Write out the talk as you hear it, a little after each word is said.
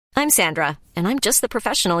I'm Sandra, and I'm just the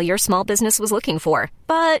professional your small business was looking for.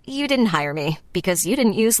 But you didn't hire me because you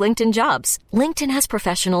didn't use LinkedIn Jobs. LinkedIn has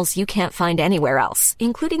professionals you can't find anywhere else,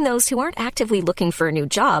 including those who aren't actively looking for a new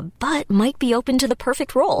job, but might be open to the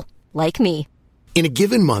perfect role, like me. In a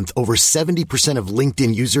given month, over 70% of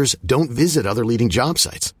LinkedIn users don't visit other leading job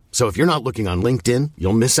sites. So if you're not looking on LinkedIn,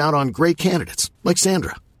 you'll miss out on great candidates, like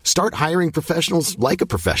Sandra. Start hiring professionals like a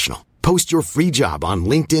professional. Post your free job on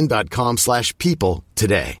linkedin.com/people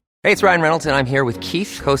today. Hey, it's Ryan Reynolds, and I'm here with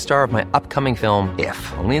Keith, co-star of my upcoming film, If,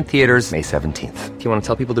 only in theaters May 17th. Do you want to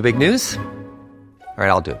tell people the big news? All right,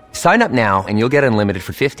 I'll do it. Sign up now and you'll get unlimited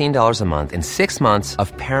for $15 a month and 6 months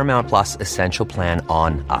of Paramount Plus Essential Plan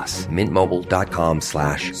on us.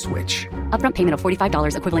 MintMobile.com/switch. Upfront payment of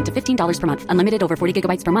 $45 equivalent to $15 per month. Unlimited over 40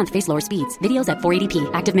 gigabytes per month. Face lower speeds. Videos at 480p.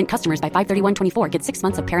 Active Mint customers by 531.24 get 6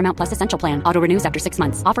 months of Paramount Plus Essential Plan. Auto renews after 6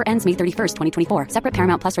 months. Offer ends May 31st, 2024. Separate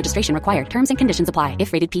Paramount Plus registration required. Terms and conditions apply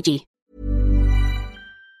if rated PG.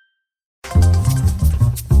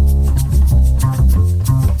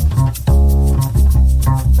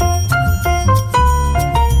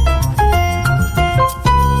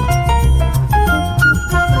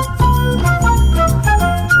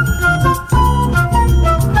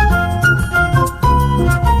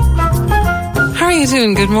 How are you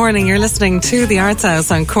doing? Good morning. You're listening to The Arts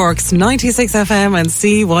House on Cork's 96 FM and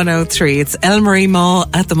C103. It's Elmarie Maw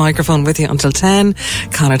at the microphone with you until 10.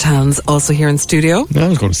 Conor Towns also here in studio. I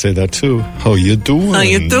was going to say that too. How you doing? How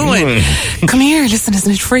you doing? Come here. Listen,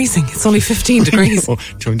 isn't it freezing? It's only 15 degrees.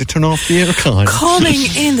 Trying to turn off the aircon. Coming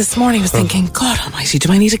in this morning, I was thinking, God almighty,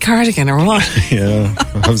 do I need a cardigan or what? Yeah.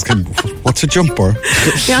 I was going, what's a jumper?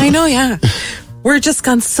 Yeah, I know, yeah. We're just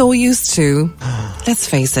gone so used to, let's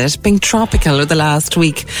face it, being tropical the last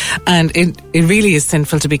week. And it really is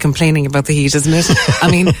sinful to be complaining about the heat, isn't it? I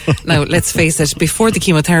mean, now, let's face it, before the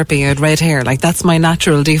chemotherapy, I had red hair. Like, that's my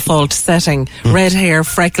natural default setting. Red hair,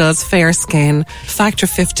 freckles, fair skin, factor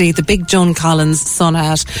 50, the big Joan Collins sun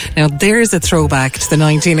hat. Now, there's a throwback to the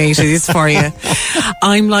 1980s for you.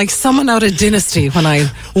 I'm like someone out of Dynasty when I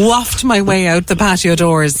waft my way out the patio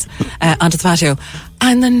doors, onto the patio.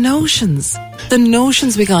 And the notions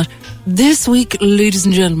we got. This week, ladies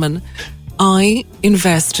and gentlemen, I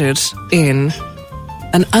invested in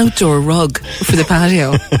an outdoor rug for the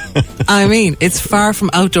patio. I mean, it's far from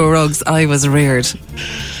outdoor rugs I was reared.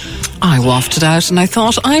 I wafted out and I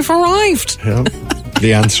thought, I've arrived. Yeah.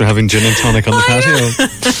 The answer having gin and tonic on the patio.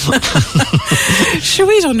 Sure,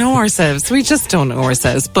 we don't know ourselves. We just don't know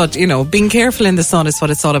ourselves. But, you know, being careful in the sun is what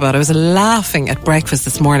it's all about. I was laughing at breakfast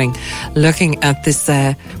this morning, looking at this,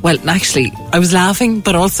 well, actually, I was laughing,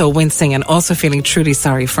 but also wincing and also feeling truly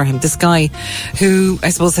sorry for him. This guy who, I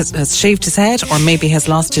suppose, has shaved his head or maybe has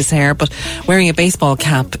lost his hair, but wearing a baseball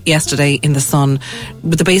cap yesterday in the sun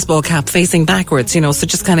with the baseball cap facing backwards, you know, so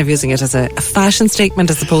just kind of using it as a fashion statement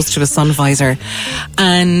as opposed to a sun visor.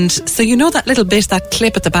 And so you know that little bit, that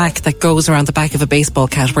clip at the back that goes around the back of a baseball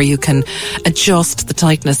cap where you can adjust the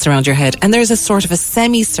tightness around your head. And there's a sort of a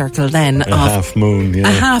semicircle then. A half moon, yeah.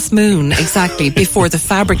 A half moon, exactly, before the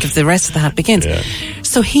fabric of the rest of the hat begins. Yeah.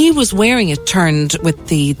 So he was wearing it turned with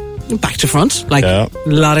the back to front, like a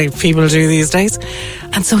lot of people do these days.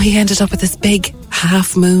 And so he ended up with this big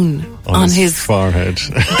half moon on his forehead.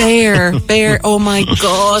 Bare. Oh my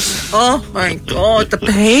God, the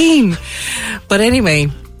pain. But anyway,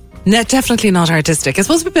 definitely not artistic. I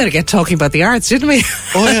suppose we better get talking about the arts, didn't we?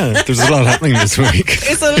 Oh yeah, there's a lot happening this week.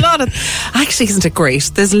 It's a lot of... Actually, isn't it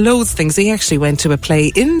great? There's loads of things. We actually went to a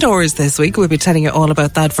play indoors this week. We'll be telling you all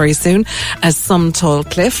about that very soon as Some Tall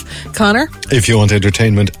Cliff. Conor? If you want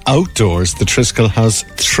entertainment outdoors, the Triskel has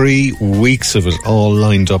 3 weeks of it all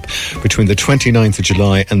lined up between the 29th of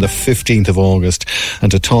July and the 15th of August.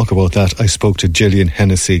 And to talk about that, I spoke to Gillian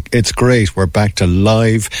Hennessy. It's great. We're back to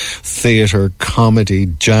live theatre, comedy,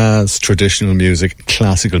 jazz, traditional music,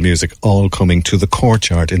 classical music, all coming to the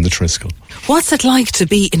courtyard in the Triskel. What's it like to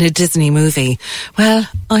be in a Disney movie? Well,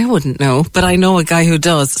 I wouldn't know, but I know a guy who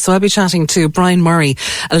does. So I'll be chatting to Brian Murray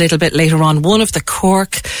a little bit later on, one of the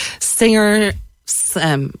Cork singers,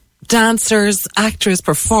 dancers, actors,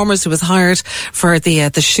 performers who was hired for the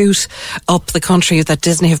shoot up the country that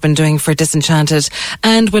Disney have been doing for Disenchanted.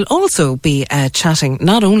 And we'll also be chatting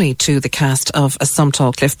not only to the cast of Some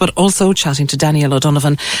Tall Cliff, but also chatting to Danielle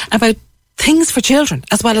O'Donovan about things for children,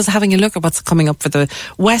 as well as having a look at what's coming up for the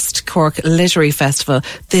West Cork Literary Festival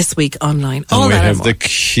this week online. And we have the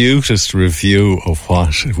cutest review of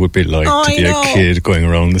what it would be like to be a kid going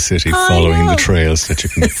around the city following the trails that you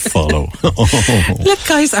can follow. Look,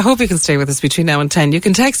 guys, I hope you can stay with us between now and 10. You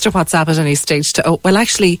can text or WhatsApp at any stage to...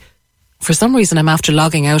 for some reason I'm after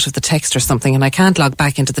logging out of the text or something and I can't log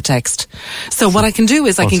back into the text. So what I can do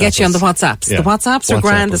is I can get you on the WhatsApps. Yeah. The WhatsApps are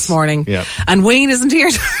grand this morning. Yeah. And Wayne isn't here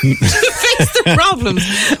to fix the problems.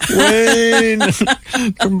 Wayne,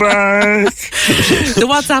 come back. The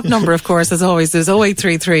WhatsApp number, of course, as always, is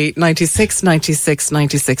 0833 96 96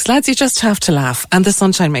 96. Lads, you just have to laugh. And the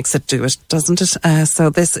sunshine makes it do it, doesn't it? So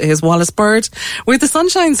this is Wallace Bird with the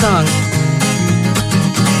Sunshine Song.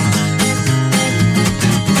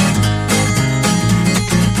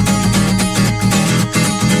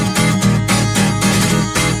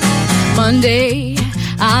 Monday,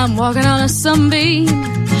 I'm walking on a sunbeam,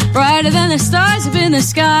 brighter than the stars up in the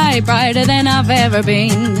sky, brighter than I've ever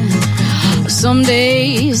been. Some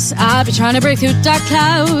days I'll be trying to break through dark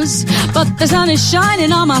clouds, but the sun is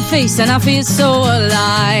shining on my face and I feel so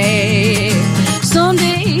alive. Some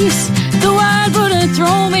days the world wouldn't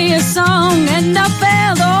throw me a song, and I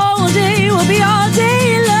felt the whole day will be all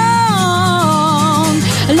day long.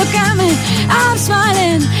 Look at me, I'm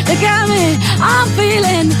smiling. Look at me, I'm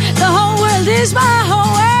feeling. The whole world is my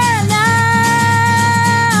whole world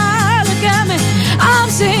now. Look at me, I'm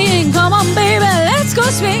singing. Come on, baby, let's go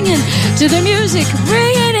swinging to the music.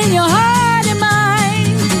 Bring it in your heart and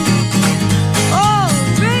mind. Oh,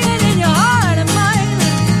 bring it in your heart and mind.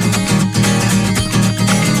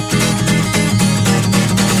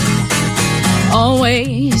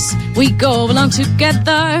 Always we go along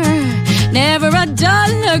together. Never a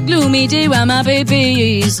dull or gloomy day when my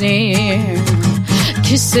baby is near.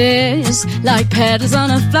 Kisses like petals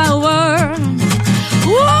on a flower.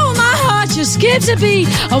 Whoa, my heart just skips a beat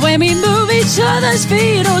when we move each other's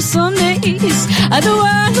feet. Oh, some days the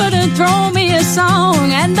world couldn't throw me a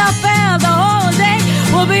song, and I felt the whole day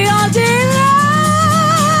will be all day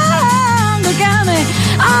long. Look at me,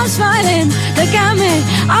 I'm smiling. Look at me,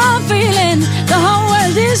 I'm feeling. The whole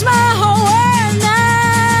world is my whole world now.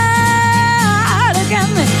 Look at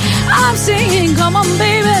me, I'm singing. Come on,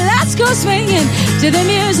 baby, let's go swinging to the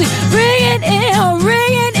music. Bring it in, oh,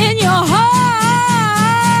 ring it in your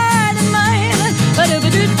heart and mind.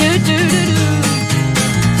 Ba-do-ba-do-do-do-do-do.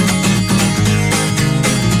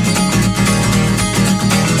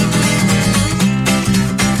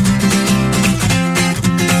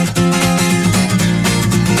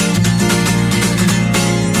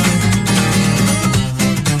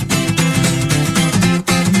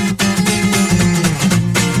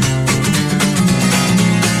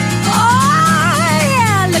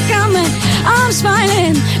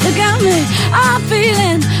 I'm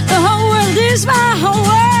feeling the whole world is my whole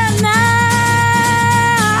world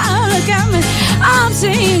now. Look at me, I'm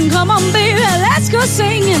singing. Come on, baby, let's go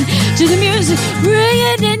singing to the music. Ring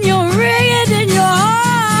it in your heart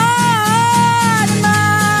and mind.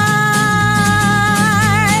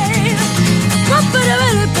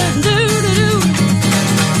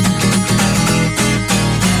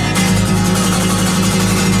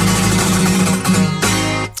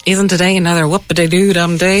 Isn't today another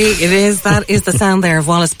whoop-a-doo-dum day? That is the sound there of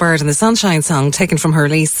Wallace Bird and the Sunshine Song, taken from her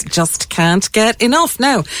release, Just Can't Get Enough.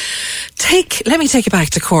 Now, let me take you back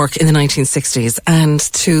to Cork in the 1960s and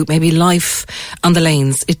to maybe life on the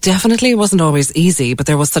lanes. It definitely wasn't always easy, but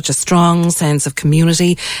there was such a strong sense of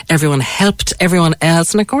community. Everyone helped everyone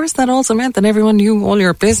else. And of course, that also meant that everyone knew all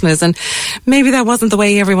your business. And maybe that wasn't the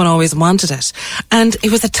way everyone always wanted it. And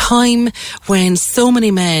it was a time when so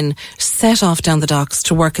many men set off down the docks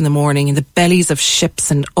to work in the morning in the bellies of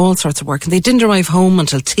ships and all sorts of work, and they didn't arrive home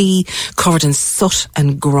until tea, covered in soot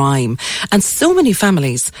and grime. And so many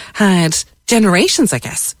families had generations, I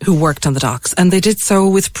guess, who worked on the docks, and they did so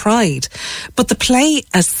with pride. But the play,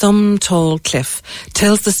 As Some Told Cliff,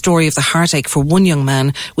 tells the story of the heartache for one young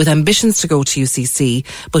man with ambitions to go to UCC,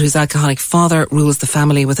 but whose alcoholic father rules the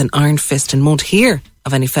family with an iron fist and won't hear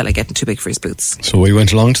of any fella getting too big for his boots. So we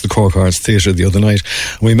went along to the Cork Arts Theatre the other night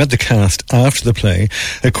and we met the cast after the play,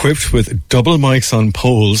 equipped with double mics on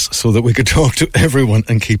poles so that we could talk to everyone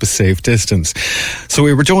and keep a safe distance. So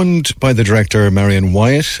we were joined by the director Marion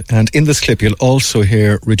Wyatt, and in this clip you'll also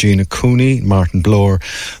hear Regina Cooney, Martin Bloor,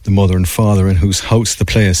 the mother and father in whose house the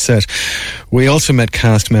play is set. We also met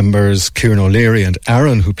cast members Kieran O'Leary and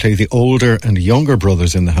Aaron, who play the older and younger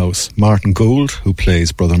brothers in the house, Martin Gould, who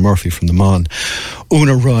plays Brother Murphy from the Mon,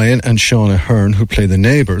 Una Ryan and Shauna Hearn, who play the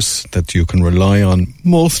neighbours that you can rely on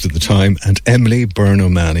most of the time, and Emily Byrne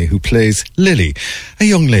O'Mahony, who plays Lily, a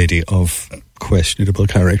young lady of questionable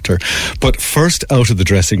character. But first out of the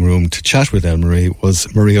dressing room to chat with Anne-Marie was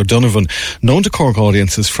Marie O'Donovan, known to Cork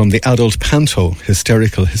audiences from the adult panto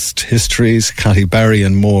Hysterical Histories, Cathy Barry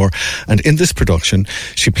and more. And in this production,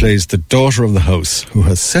 she plays the daughter of the house who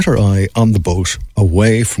has set her eye on the boat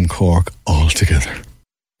away from Cork altogether.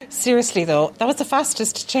 Seriously though, that was the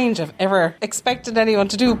fastest change I've ever expected anyone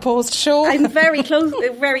to do post-show. I'm very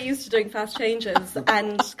used to doing fast changes,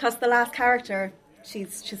 and because the last character,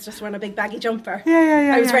 she's just wearing a big baggy jumper.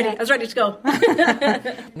 Yeah. I was ready to go.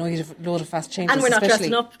 No, you have a load of fast changes. And we're not especially.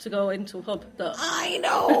 dressing up to go into a pub. So. I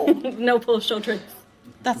know. No post-show trips.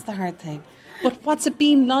 That's the hard thing. But what's it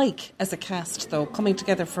been like as a cast, though, coming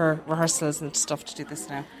together for rehearsals and stuff to do this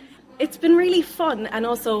now? It's been really fun, and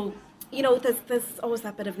also, you know, there's always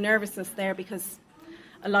that bit of nervousness there because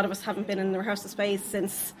a lot of us haven't been in the rehearsal space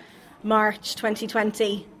since March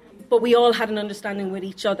 2020. But we all had an understanding with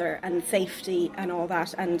each other and safety and all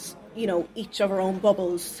that, and, you know, each of our own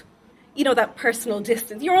bubbles. You know, that personal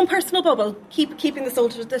distance, your own personal bubble, keeping the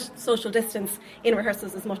social distance in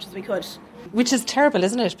rehearsals as much as we could. Which is terrible,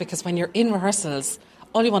 isn't it? Because when you're in rehearsals,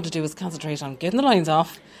 all you want to do is concentrate on getting the lines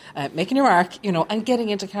off, making your mark, you know, and getting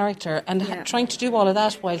into character and trying to do all of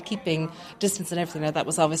that while keeping distance and everything. Now, that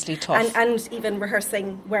was obviously tough. And even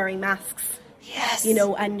rehearsing wearing masks. Yes. You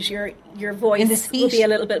know, and your voice will be a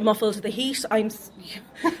little bit muffled to the heat. I'm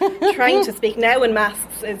trying to speak now in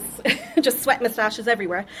masks is just sweat moustaches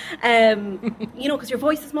everywhere. You know, because your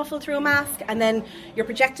voice is muffled through a mask, and then you're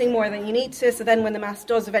projecting more than you need to. So then when the mask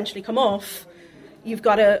does eventually come off, you've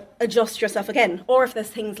got to adjust yourself again. Or if there's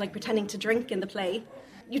things like pretending to drink in the play,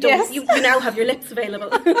 you don't. Yes. You now have your lips available.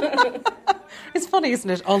 It's funny, isn't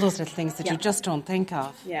it? All those little things that you just don't think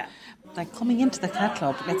of. Yeah. Like coming into the Cat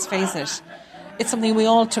Club, let's face it, it's something we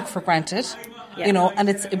all took for granted, you know, and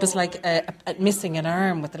it was like missing an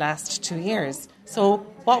arm with the last 2 years. So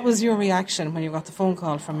what was your reaction when you got the phone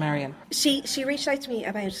call from Marion? She reached out to me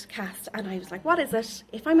about cast, and I was like, what is it?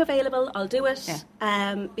 If I'm available, I'll do it.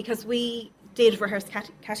 Yeah. Because we did rehearse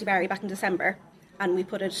Cathy Barry back in December, and we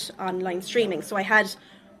put it online streaming. So I had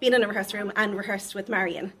been in a rehearsal room and rehearsed with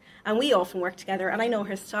Marion, and we often work together, and I know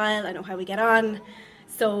her style, I know how we get on.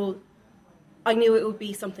 So I knew it would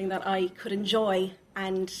be something that I could enjoy,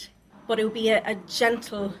 but it would be a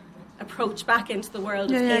gentle approach back into the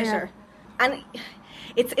world of theatre. Yeah. And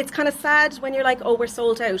it's kind of sad when you're like, oh, we're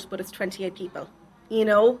sold out, but it's 28 people, you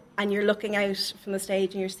know, and you're looking out from the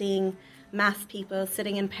stage and you're seeing mass people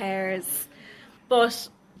sitting in pairs. But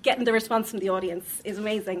getting the response from the audience is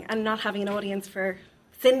amazing, and not having an audience for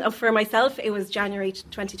myself, it was January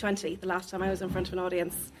 2020, the last time I was in front of an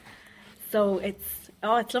audience. So it's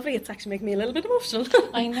lovely. It's actually making me a little bit emotional.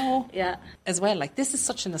 I know. Yeah. As well, like, this is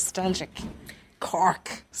such a nostalgic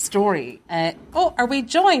Cork story. Are we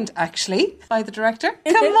joined, actually, by the director?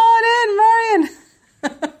 Come on in,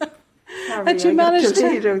 Marion. Had you managed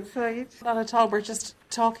to outside? Not at all. We're just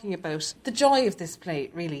talking about the joy of this play,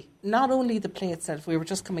 really. Not only the play itself. We were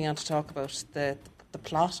just coming on to talk about the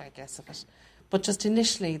plot, I guess, of it. But just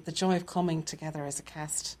initially, the joy of coming together as a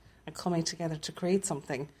cast and coming together to create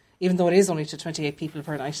something, even though it is only to 28 people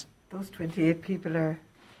per night. Those 28 people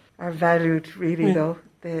are valued, really, though.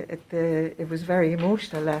 It was very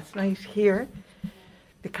emotional last night here,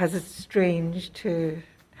 because it's strange to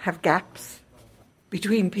have gaps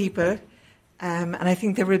between people. And I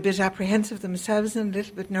think they were a bit apprehensive themselves and a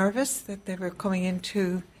little bit nervous that they were coming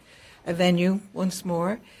into a venue once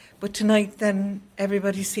more. But tonight, then,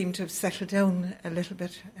 everybody seemed to have settled down a little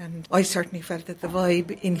bit. And I certainly felt that the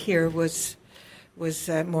vibe in here was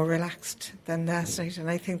more relaxed than last night, and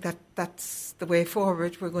I think that's the way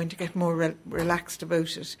forward. We're going to get more relaxed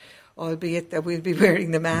about it, albeit that we'll be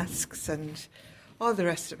wearing the masks and all the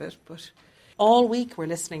rest of it. But all week we're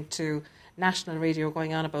listening to national radio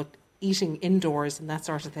going on about eating indoors and that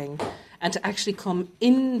sort of thing, and to actually come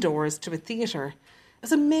indoors to a theatre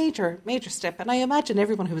is a major, major step. And I imagine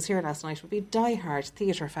everyone who was here last night would be diehard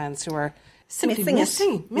theatre fans who are simply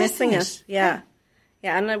missing it. Yeah.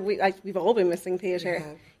 Yeah, and we've all been missing theatre.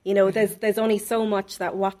 Yeah. You know, there's only so much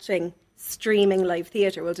that watching streaming live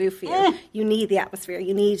theatre will do for you. Yeah. You need the atmosphere.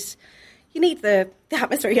 You need the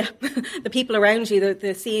atmosphere. Yeah, the people around you.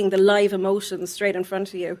 The seeing the live emotions straight in front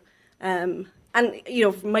of you. And you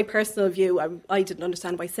know, from my personal view, I didn't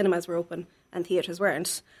understand why cinemas were open and theatres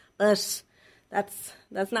weren't. But that's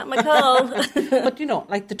not my call. But you know,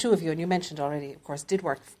 like the two of you, and you mentioned already, of course, did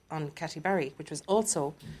work on Cathy Barry, which was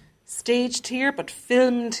also staged here but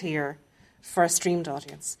filmed here for a streamed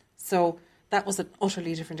audience. So that was an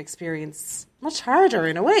utterly different experience. Much harder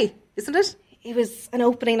in a way, isn't it? It was an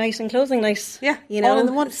opening night and closing night. Yeah, you know. All in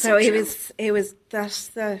the one. So it was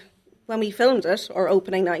when we filmed it, or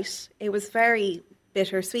opening night, it was very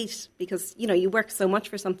bittersweet because, you know, you work so much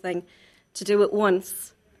for something, to do it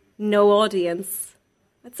once, no audience.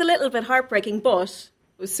 It's a little bit heartbreaking, but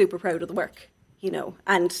I was super proud of the work, you know,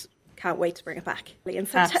 and can't wait to bring it back. In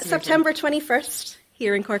September 21st,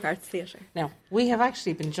 here in Cork Arts Theatre. Now, we have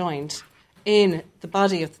actually been joined in the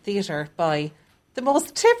body of the theatre by the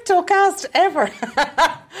most tiptoe cast ever.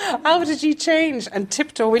 How did you change and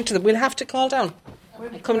tiptoe into them? We'll have to call down.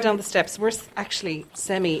 Come down the steps. We're actually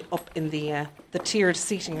semi up in the tiered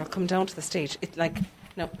seating. I'll come down to the stage.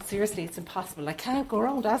 No, seriously, it's impossible. I can't go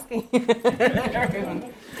around asking. We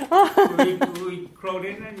crowd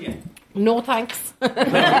in on you? No, thanks.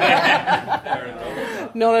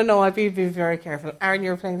 No, I'd be very careful. Aaron, you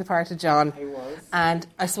were playing the part of John. I was. And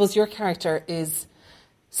I suppose your character is...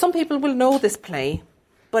 Some people will know this play,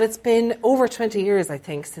 but it's been over 20 years, I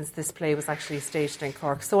think, since this play was actually staged in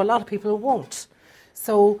Cork. So a lot of people won't.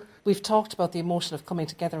 So we've talked about the emotion of coming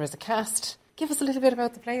together as a cast. Give us a little bit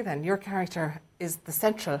about the play then. Your character is the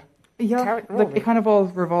central character. Look, it kind of all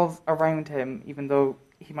revolves around him, even though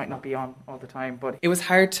he might not be on all the time. But it was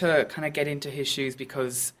hard to kind of get into his shoes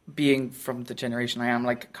because being from the generation I am,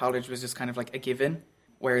 like college was just kind of like a given.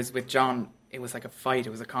 Whereas with John, it was like a fight.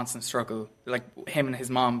 It was a constant struggle. Like him and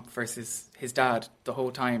his mom versus his dad the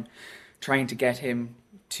whole time, trying to get him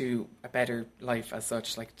to a better life as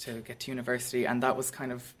such, like to get to university. And that was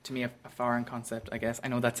kind of, to me, a foreign concept, I guess. I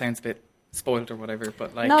know that sounds a bit spoiled or whatever,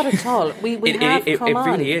 but like... Not at all. We have come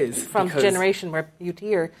on really is from a generation where you'd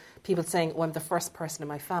hear people saying, well, I'm the first person in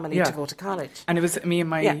my family to go to college. And it was me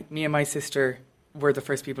and my sister were the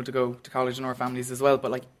first people to go to college in our families as well,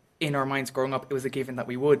 but like in our minds growing up, it was a given that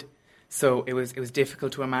we would. So it was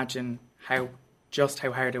difficult to imagine how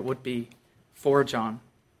hard it would be for John.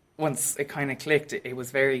 Once it kind of clicked, it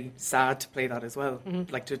was very sad to play that as well,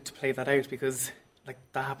 like to play that out, because like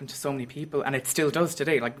that happened to so many people, and it still does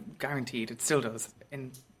today, like guaranteed, it still does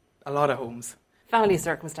in a lot of homes. Family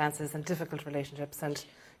circumstances and difficult relationships and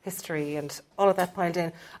history and all of that piled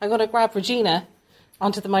in. I'm going to grab Regina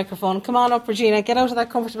onto the microphone. Come on up, Regina, get out of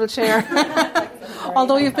that comfortable chair.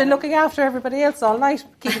 Although you've been looking after everybody else all night,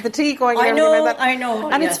 keeping the tea going and everything like that. I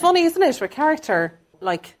know. And it's funny, isn't it, for a character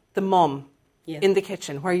like the mum in the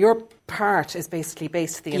kitchen, where your part is basically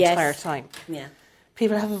based the entire time. Yeah.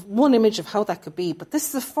 People have one image of how that could be, but this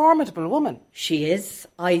is a formidable woman. She is.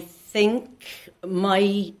 I think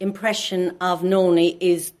my impression of Noni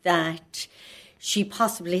is that she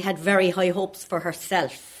possibly had very high hopes for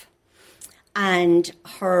herself. And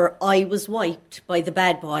her eye was wiped by the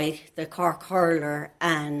bad boy, the Cork hurler,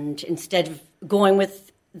 and instead of going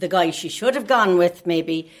with the guy she should have gone with,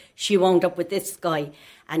 maybe, she wound up with this guy.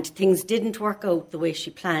 And things didn't work out the way she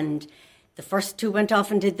planned. The first two went off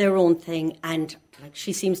and did their own thing, and like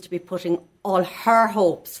she seems to be putting all her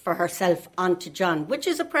hopes for herself onto John, which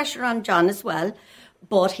is a pressure on John as well,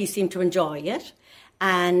 but he seemed to enjoy it.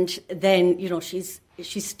 And then, you know, she's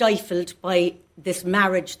stifled by this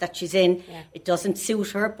marriage that she's in. Yeah. It doesn't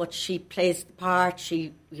suit her, but she plays the part.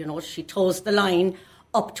 She toes the line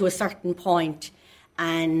up to a certain point.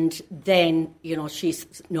 And then, you know,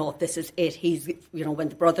 this is it. He's, you know, when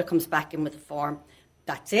the brother comes back in with the form,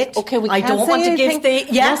 that's it. Okay, I don't want to give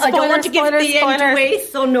the end away,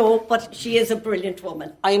 so no, but she is a brilliant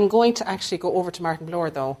woman. I am going to actually go over to Martin Bloor,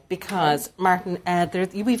 though, because Martin,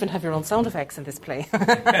 you even have your own sound effects in this play.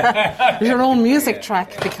 Your own music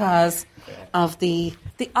track, because of the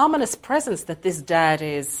ominous presence that this dad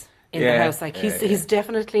is in the house. Like he's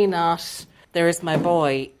definitely not. There is my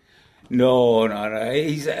boy. No.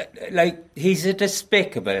 He's a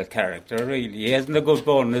despicable character. Really, he hasn't a good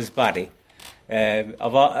bone in his body.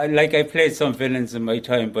 I played some villains in my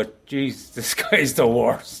time, but geez, this guy's the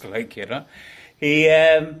worst. Like, you know,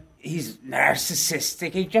 he's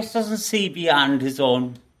narcissistic. He just doesn't see beyond his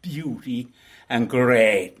own beauty and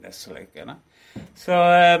greatness. Like, you know,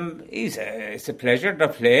 so it's a pleasure to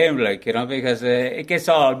play him. Like, you know, because it gets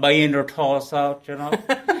all my inner thoughts out. You know.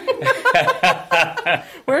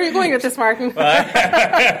 Where are you going with this, Martin?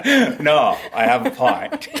 No, I have a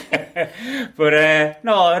point. But it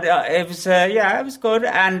was good.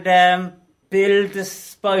 And Bill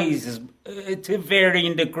despises to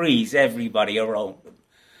varying degrees everybody around him,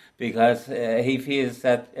 because he feels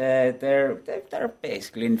that they're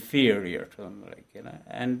basically inferior to him, like, you know.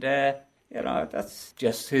 And you know, that's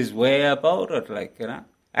just his way about it, like, you know.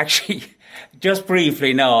 Actually, just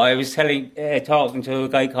briefly now, I was talking to a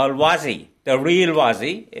guy called Wazzy, the real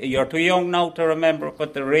Wazzy. You're too young now to remember,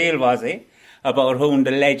 but the real Wazzy, about whom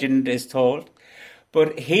the legend is told.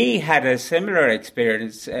 But he had a similar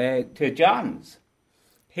experience to John's.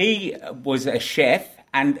 He was a chef,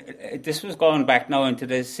 and this was going back now into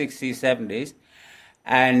the 60s, 70s.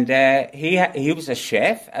 And he was a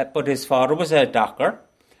chef, but his father was a docker.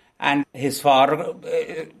 And his father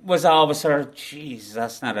was always geez,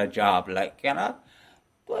 that's not a job, like, you know.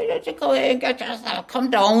 Why don't you go in and get yourself,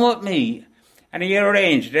 come down with me? And he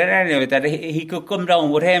arranged it anyway, that he could come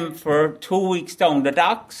down with him for 2 weeks down the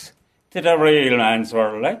docks to the real man's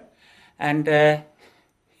world, like. And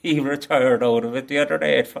he retired out of it the other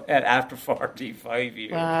day after 45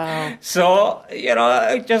 years. Wow. So, you know,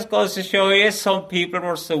 it just goes to show you, some people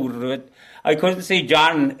were suited to it. I couldn't see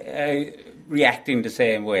John reacting the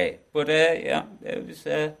same way. But, yeah, it was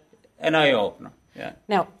an eye-opener. Yeah.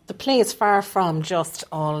 Now, the play is far from just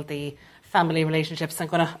all the family relationships. I'm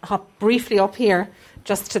going to hop briefly up here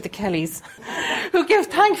just to the Kellys, who give,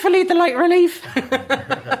 thankfully, the light relief.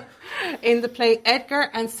 In the play, Edgar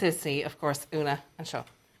and Sissy, of course, Una and Shaw.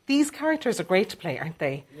 These characters are great to play, aren't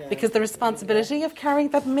they? Yeah. Because the responsibility of carrying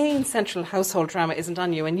that main central household drama isn't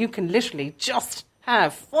on you, and you can literally just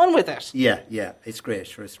have fun with it. Yeah, it's great.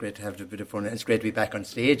 Sure, it's great to have a bit of fun. It's great to be back on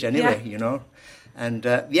stage anyway, you know. And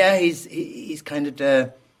he's kind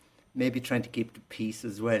of maybe trying to keep the peace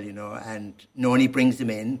as well, you know. And Noni brings him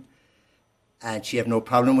in, and she have no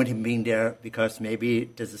problem with him being there because maybe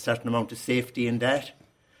there's a certain amount of safety in that,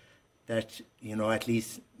 you know, at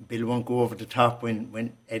least Bill won't go over the top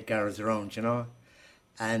when Edgar is around, you know.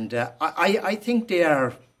 And I think they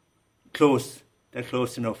are close. They're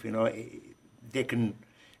close enough, you know. They can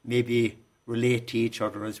maybe relate to each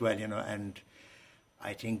other as well, you know. And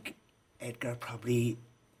I think Edgar probably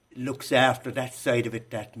looks after that side of it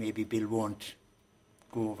that maybe Bill won't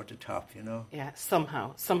go over the top, you know. Yeah,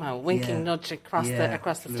 somehow, winking, nudge across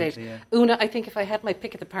the stage. Yeah. Una, I think if I had my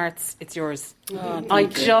pick of the parts, it's yours. I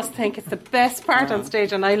just think it's the best part on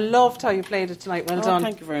stage, and I loved how you played it tonight. Well done.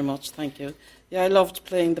 Thank you very much. Thank you. Yeah, I loved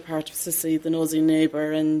playing the part of Sissy, the nosy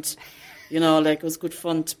neighbour, and you know, like, it was good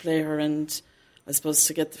fun to play her, and I suppose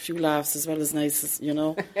to get a few laughs as well as nice, you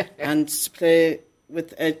know, and to play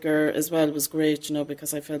with Edgar as well was great, you know,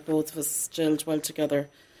 because I felt both of us gelled well together.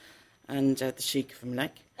 And the Sheik from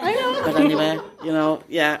Leck. I know. But anyway, you know,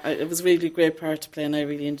 it was really a great part to play, and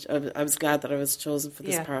I was glad that I was chosen for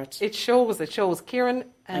this part. It shows. Kieran,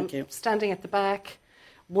 thank you. Standing at the back,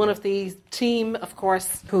 one of the team, of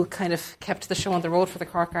course, who kind of kept the show on the road for the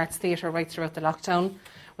Cork Arts Theatre right throughout the lockdown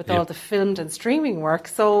with all the filmed and streaming work.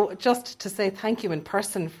 So just to say thank you in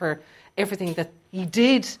person for everything that you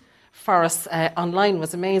did for us online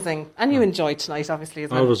was amazing. And you enjoyed tonight, obviously, as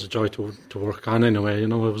well. It was a joy to work on anyway. You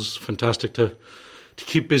know, it was fantastic to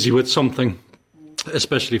keep busy with something,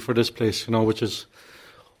 especially for this place, you know, which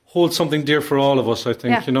holds something dear for all of us, I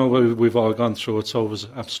think. Yeah. You know, we've all gone through it, so it was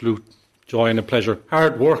absolute joy and a pleasure.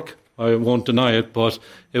 Hard work, I won't deny it, but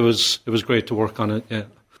it was great to work on it, yeah.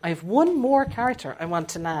 I have one more character I want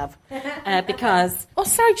to nab because... Oh,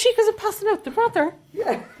 sorry, Chico wasn't passing out the brother.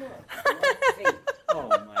 Yeah. Oh,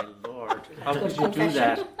 my Lord. How could you do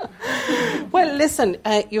that? Well, listen,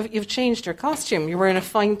 you've changed your costume. You're wearing a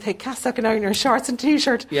fine, thick cassock and now in your shorts and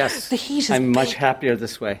T-shirt. Yes. The heat is I'm big. much happier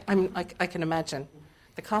this way. I can imagine.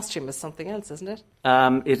 The costume is something else, isn't it?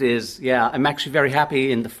 It is, yeah. I'm actually very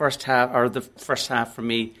happy in the first half for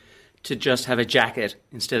me to just have a jacket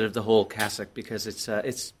instead of the whole cassock, because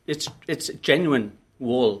it's genuine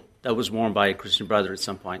wool that was worn by a Christian brother at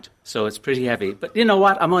some point. So it's pretty heavy. But you know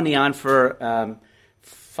what? I'm only on for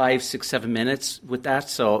 5, 6, 7 minutes with that,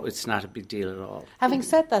 so it's not a big deal at all. Having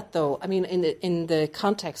said that, though, I mean, in the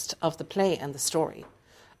context of the play and the story,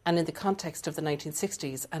 and in the context of the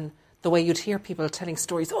 1960s, and the way you'd hear people telling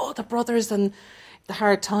stories, the brothers and the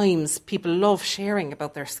hard times, people love sharing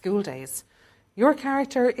about their school days. Your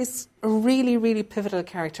character is a really, really pivotal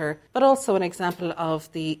character, but also an example of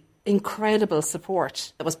the incredible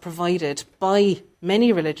support that was provided by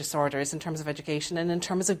many religious orders in terms of education and in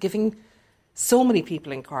terms of giving so many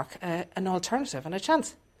people in Cork an alternative and a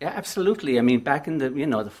chance. Yeah, absolutely. I mean, back in the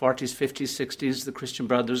 40s, 50s, 60s, the Christian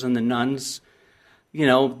brothers and the nuns, you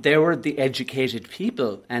know, they were the educated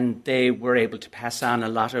people, and they were able to pass on a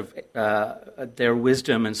lot of their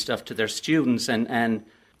wisdom and stuff to their students, and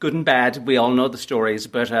good and bad, we all know the stories,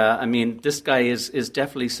 but I mean, this guy is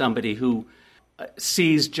definitely somebody who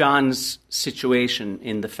sees John's situation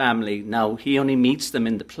in the family. Now, he only meets them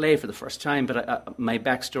in the play for the first time, but my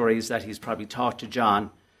backstory is that he's probably talked to John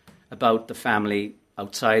about the family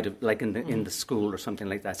outside of, like in the school or something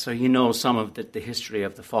like that. So he knows some of the history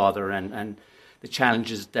of the father and the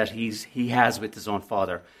challenges that he has with his own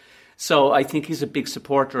father. So I think he's a big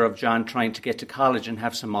supporter of John trying to get to college and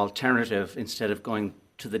have some alternative instead of going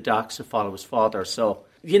to the docks to follow his father. So,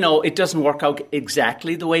 you know, it doesn't work out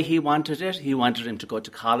exactly the way he wanted it. He wanted him to go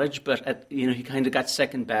to college, but, he kind of got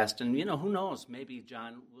second best. And, who knows? Maybe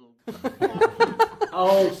John will...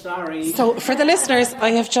 Oh, sorry. So, for the listeners,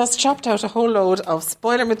 I have just chopped out a whole load of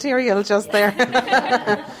spoiler material just there.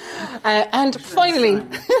 And finally,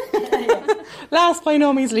 last by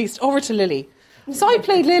no means least, over to Lily. So I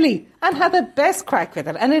played Lily and had the best crack with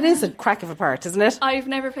it. And it is a crack of a part, isn't it? I've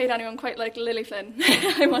never played anyone quite like Lily Flynn,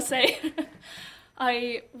 I must say.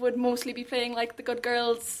 I would mostly be playing like the good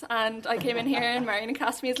girls, and I came in here and Marion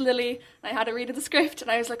cast me as Lily, and I had to read the script,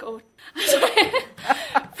 and I was like, oh, sorry.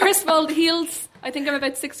 First of all, the heels, I think I'm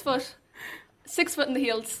about 6 foot in the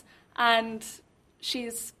heels, and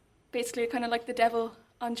she's basically kind of like the devil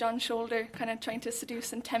on John's shoulder, kind of trying to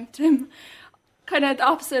seduce and tempt him. Kind of the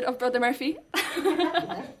opposite of Brother Murphy.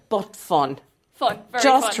 But fun. Fun, very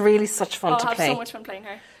Just fun. really such fun to I play. have so much fun playing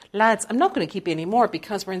her. Lads, I'm not going to keep you anymore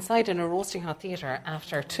because we're inside in a roasting hot theatre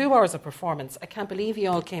after 2 hours of performance. I can't believe you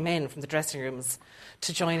all came in from the dressing rooms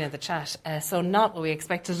to join in the chat. So not what we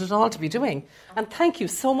expected at all to be doing. And thank you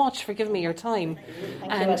so much for giving me your time.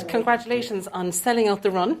 And congratulations on selling out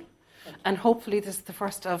the run. And hopefully this is the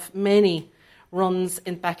first of many runs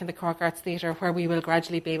back in the Cork Arts Theatre where we will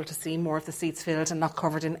gradually be able to see more of the seats filled and not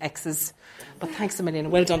covered in X's. But thanks a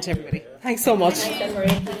million. Well done to everybody. Thanks so much. Thanks, Anne-Marie.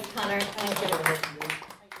 Thanks, Connor. Thank you.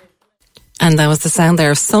 And that was the sound there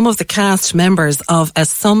of some of the cast members of A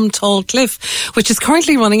Some Tall Cliff, which is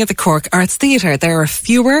currently running at the Cork Arts Theatre. There are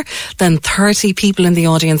fewer than 30 people in the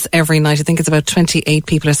audience every night. I think it's about 28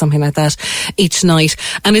 people or something like that each night.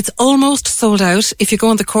 And it's almost sold out. If you go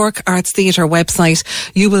on the Cork Arts Theatre website,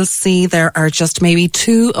 you will see there are just maybe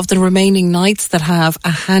 2 of the remaining nights that have a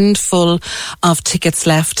handful of tickets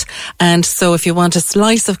left. And so if you want a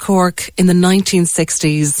slice of Cork in the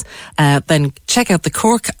 1960s, then check out the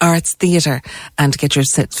Cork Arts Theatre and get your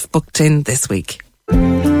sets booked in this week. We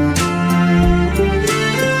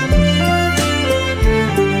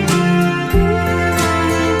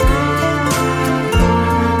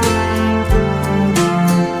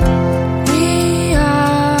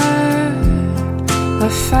are a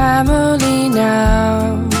family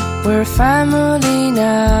now. We're family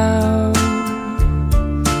now.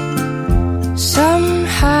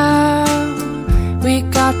 Somehow we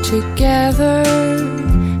got together.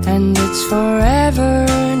 And it's forever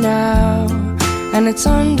now, and it's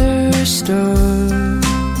understood.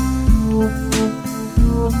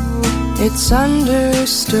 It's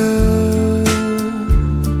understood.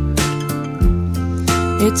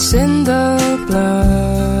 It's in the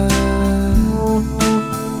blood.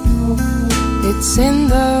 It's in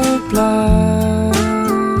the blood.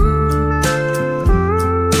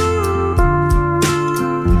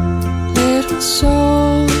 Little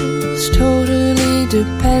souls totally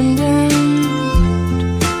dependent.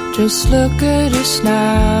 Just look at us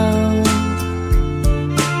now.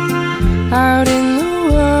 Out in the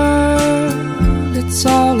world, it's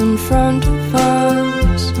all in front of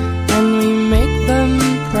us, and we make them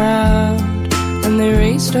proud, and they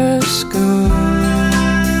raised us good.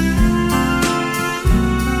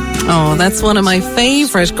 Oh, that's one of my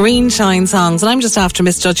favourite Green Shine songs, and I'm just after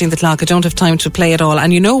misjudging the clock. I don't have time to play it all.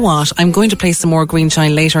 And you know what? I'm going to play some more Green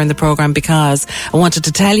Shine later in the programme because I wanted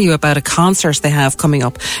to tell you about a concert they have coming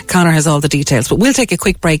up. Connor has all the details, but we'll take a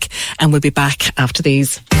quick break and we'll be back after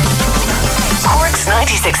these. Cork's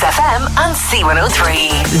 96 FM and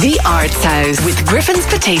C103. The Arts House with Griffin's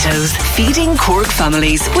Potatoes, feeding Cork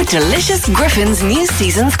families with delicious Griffin's new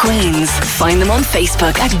season's queens. Find them on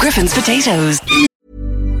Facebook at Griffin's Potatoes.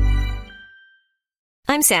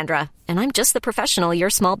 I'm Sandra, and I'm just the professional your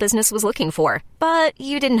small business was looking for. But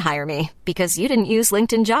you didn't hire me because you didn't use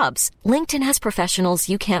LinkedIn Jobs. LinkedIn has professionals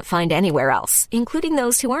you can't find anywhere else, including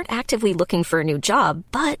those who aren't actively looking for a new job,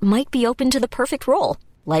 but might be open to the perfect role,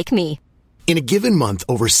 like me. In a given month,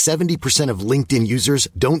 over 70% of LinkedIn users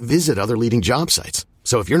don't visit other leading job sites.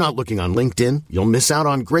 So if you're not looking on LinkedIn, you'll miss out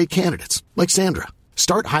on great candidates, like Sandra.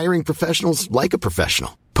 Start hiring professionals like a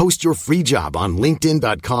professional. Post your free job on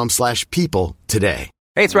linkedin.com/people today.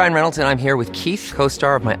 Hey, it's Ryan Reynolds, and I'm here with Keith,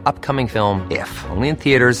 co-star of my upcoming film, If, only in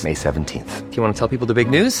theaters May 17th. Do you want to tell people the big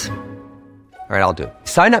news? All right, I'll do it.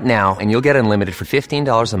 Sign up now and you'll get unlimited for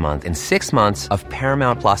 $15 a month and 6 months of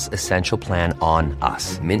Paramount Plus Essential Plan on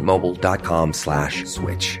us.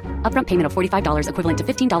 MintMobile.com/switch. Upfront payment of $45 equivalent to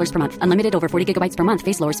 $15 per month. Unlimited over 40 gigabytes per month.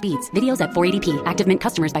 Face lower speeds. Videos at 480p. Active Mint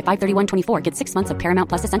customers by 531.24 get 6 months of Paramount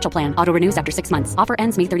Plus Essential Plan. Auto renews after 6 months. Offer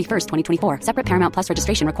ends May 31st, 2024. Separate Paramount Plus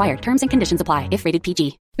registration required. Terms and conditions apply if rated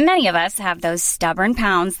PG. Many of us have those stubborn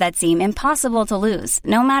pounds that seem impossible to lose,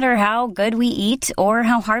 no matter how good we eat or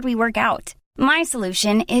how hard we work out. My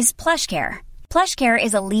solution is PlushCare. PlushCare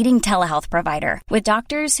is a leading telehealth provider with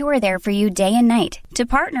doctors who are there for you day and night to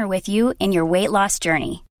partner with you in your weight loss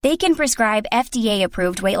journey. They can prescribe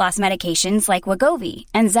FDA-approved weight loss medications like Wegovy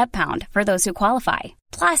and Zepbound for those who qualify.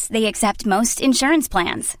 Plus, they accept most insurance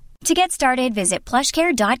plans. To get started, visit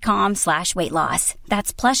plushcare.com/weight loss.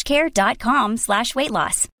 That's plushcare.com/weight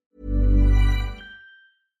loss.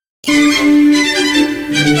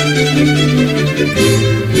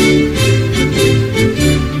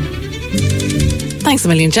 Thanks a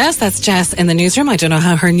million, Jess. That's Jess in the newsroom. I don't know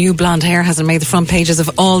how her new blonde hair hasn't made the front pages of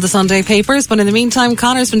all the Sunday papers, but in the meantime,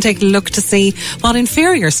 Connor's been taking a look to see what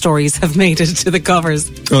inferior stories have made it to the covers.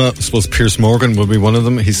 I suppose Piers Morgan will be one of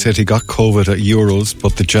them. He said he got COVID at Euros,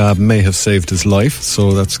 but the jab may have saved his life,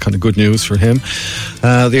 so that's kind of good news for him.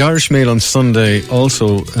 The Irish Mail on Sunday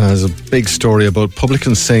also has a big story about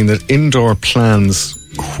publicans saying that indoor plans,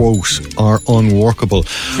 quote, are unworkable.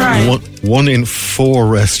 Right. One in 4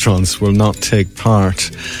 restaurants will not take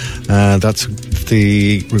part. That's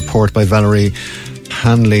the report by Valerie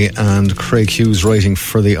Hanley and Craig Hughes writing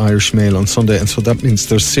for the Irish Mail on Sunday. And so that means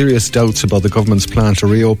there's serious doubts about the government's plan to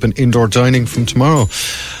reopen indoor dining from tomorrow,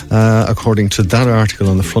 according to that article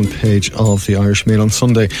on the front page of the Irish Mail on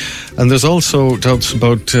Sunday. And there's also doubts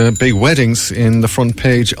about big weddings in the front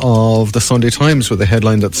page of the Sunday Times, with a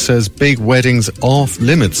headline that says big weddings off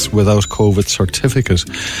limits without COVID certificate.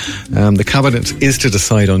 The Cabinet is to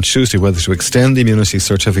decide on Tuesday whether to extend the immunity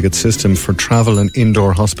certificate system for travel and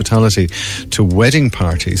indoor hospitality to wedding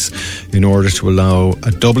parties in order to allow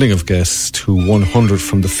a doubling of guests to 100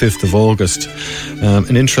 from the 5th of August.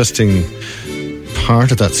 An interesting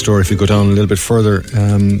part of that story, if you go down a little bit further,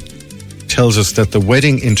 tells us that the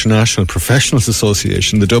Wedding International Professionals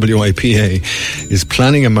Association, the WIPA, is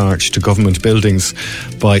planning a march to government buildings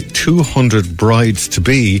by 200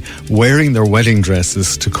 brides-to-be wearing their wedding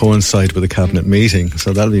dresses to coincide with a cabinet meeting.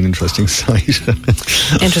 So that'll be an interesting sight.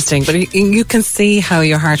 Interesting, but you can see how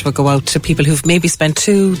your heart will go out to people who've maybe spent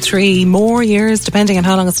 2-3 more years, depending on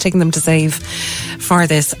how long it's taken them to save for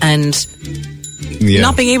this, and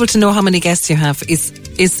not being able to know how many guests you have is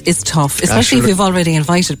tough, especially if you've already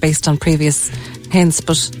invited based on previous hints.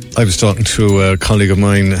 But I was talking to a colleague of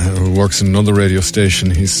mine who works in another radio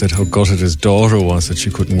station. He said how gutted his daughter was that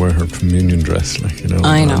she couldn't wear her communion dress, and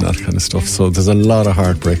that kind of stuff. So there's a lot of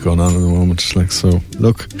heartbreak going on at the moment. So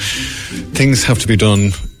look, things have to be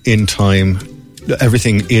done in time.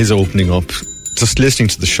 Everything is opening up. Just listening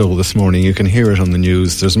to the show this morning, you can hear it on the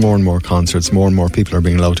news. There's more and more concerts, more and more people are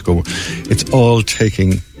being allowed to go. It's all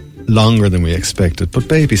taking longer than we expected, but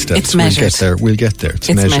baby steps. It's measured. We'll get there.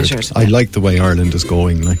 It's measured. I like the way Ireland is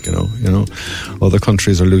going. Other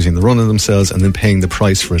countries are losing the run of themselves and then paying the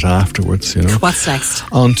price for it afterwards. What's next?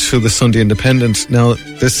 On to the Sunday Independent. Now,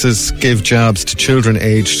 this is give jabs to children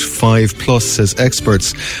aged 5+, says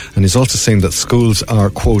experts, and he's also saying that schools are,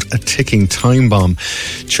 quote, a ticking time bomb.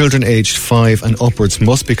 Children aged 5 and upwards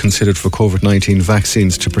must be considered for COVID-19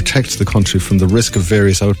 vaccines to protect the country from the risk of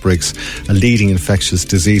various outbreaks, a leading infectious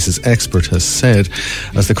diseases expert has said.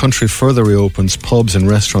 As the country further reopens pubs and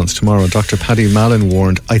restaurants tomorrow, Dr. Paddy Mallon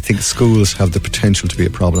warned, I think schools have the potential to be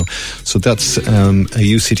a problem. So that's a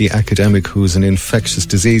UCD academic who's an infectious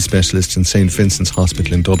disease specialist in St. Vincent's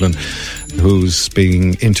Hospital in Dublin, who's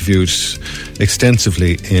being interviewed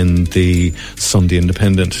extensively in the Sunday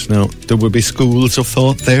Independent. Now, there will be schools of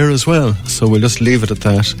thought there as well, so we'll just leave it at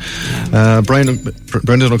that.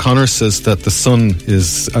 Brendan O'Connor says that the sun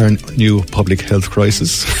is our new public health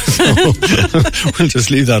crisis. So we'll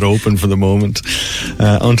just leave that open for the moment.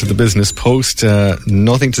 Onto the Business Post.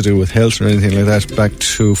 Nothing to do with health or anything like that. Back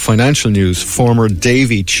to financial news. Former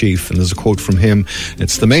Davy chief, and there's a quote from him.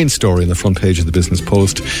 It's the main story on the front page of the Business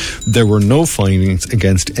Post. There were no findings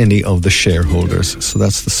against any of the shareholders. So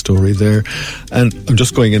that's the story there. And I'm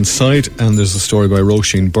just going inside, and there's a story by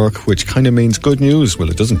Roisin Burke, which kind of means good news. Well,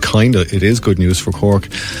 it doesn't it is good news for Cork.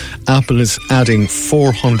 Apple is adding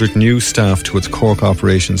 400 new staff to its Cork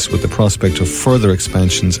operations with the prospect of further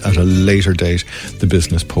expansions at a later date, the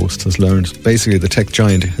Business Post has learned. Basically, the tech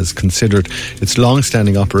giant has considered its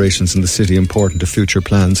long-standing operations in the city important to future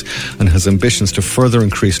plans and has ambitions to further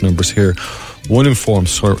increase numbers here. One informed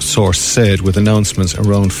source said, with announcements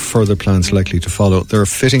around further plans likely to follow, they're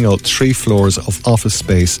fitting out 3 floors of office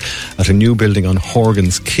space at a new building on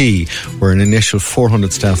Horgan's Quay, where an initial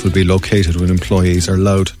 400 staff will be located when employees are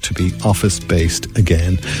allowed to be office-based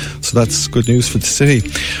again. So that's good news for the city.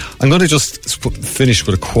 I'm going to just finish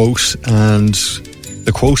with a quote, and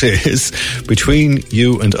the quote is, between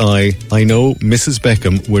you and I know Mrs.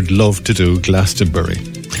 Beckham would love to do Glastonbury.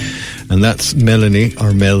 And that's Melanie,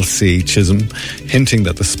 or Mel C. Chisholm, hinting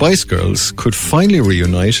that the Spice Girls could finally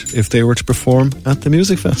reunite if they were to perform at the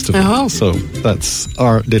music festival. Oh. So that's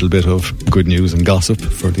our little bit of good news and gossip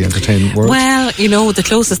for the entertainment world. Well, the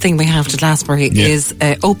closest thing we have to Glastonbury is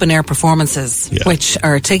open-air performances, which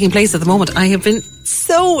are taking place at the moment. I have been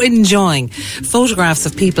so enjoying photographs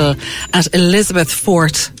of people at Elizabeth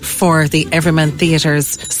Fort for the Everyman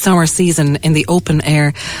Theatre's summer season in the open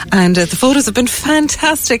air. And the photos have been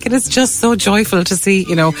fantastic. It is just so joyful to see,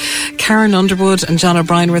 you know, Karen Underwood and John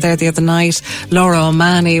O'Brien were there the other night. Laura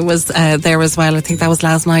O'Mahony was there as well. I think that was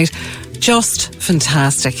last night. Just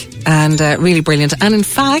fantastic and really brilliant. And in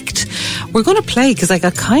fact, we're going to play, because I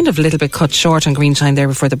got kind of a little bit cut short on Greenshine there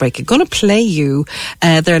before the break. I'm going to play you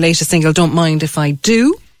their latest single, Don't Mind If I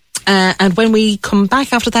Do. And when we come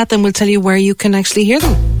back after that, then we'll tell you where you can actually hear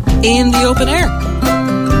them in the open air.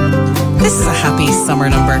 This is a happy summer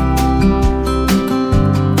number.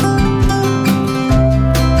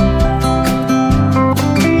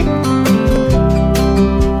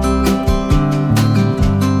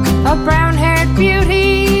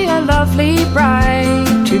 Beauty, a lovely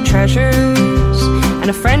bride, 2 treasures, and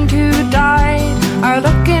a friend who died are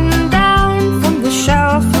looking down from the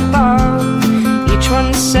shelf above. Each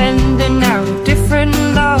one's sending out a different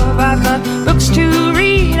love. I've got books to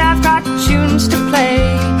read, I've got tunes to play.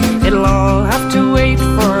 It'll all have to wait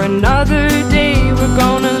for another day. We're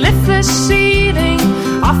gonna lift the ceiling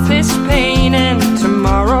off this pain, and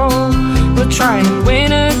tomorrow we'll try and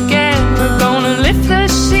win again. We're gonna lift the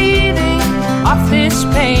ceiling off this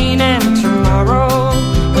pain, and tomorrow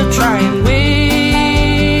we'll try and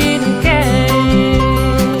win again.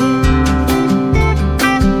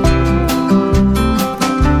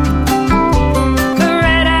 The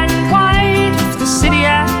red and white of the city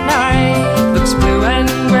at night looks blue and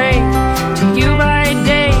grey to you by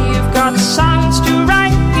day. You've got songs to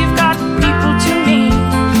write, you've got people to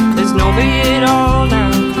meet. There's nobody at all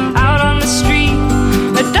now out on the street.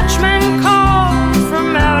 A Dutchman called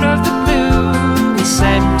from out of the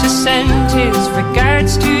said to send his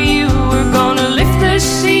regards to you. We're gonna lift the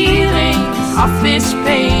ceiling off this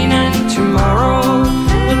pain, and tomorrow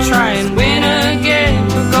we'll try and win again.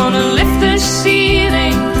 We're gonna lift the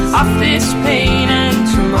ceiling off this pain, and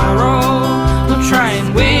tomorrow we'll try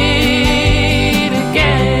and win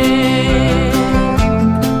again.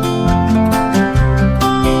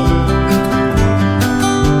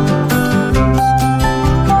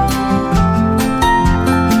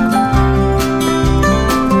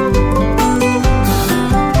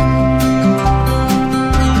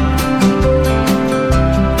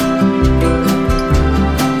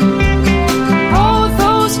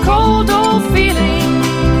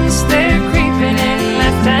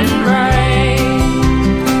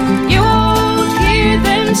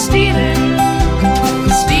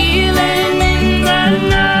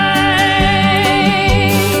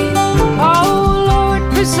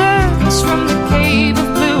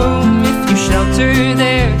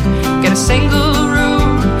 There, get a single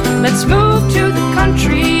room. Let's move to the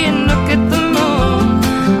country and look at the moon.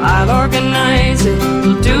 I'll organize it,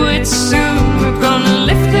 we'll do it soon. We're gonna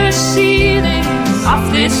lift the ceiling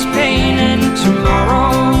off this pain, and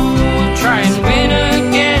tomorrow we'll try and win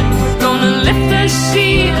again. We're gonna lift the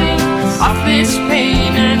ceiling off this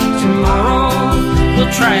pain, and tomorrow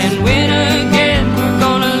we'll try and win again. We're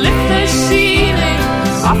gonna lift the ceiling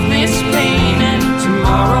off this pain, and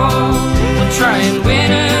tomorrow we'll try and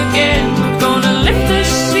win again. We're gonna lift the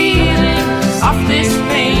ceiling off this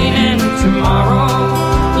pain, and tomorrow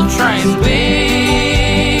we'll try and win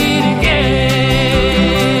again.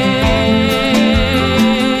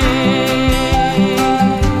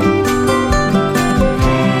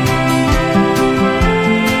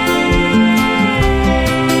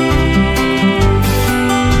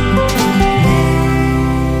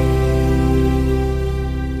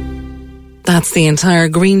 That's the entire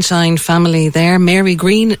Greenshine family there. Mary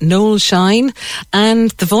Green, Noel Shine,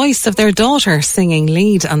 and the voice of their daughter singing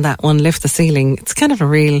lead on that one, Lift the Ceiling. It's kind of a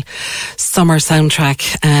real summer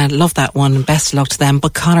soundtrack. Love that one. Best of luck to them.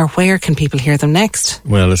 But Conor, where can people hear them next?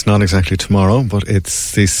 Well, it's not exactly tomorrow, but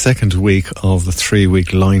it's the second week of the 3-week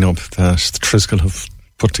lineup that the Triskel have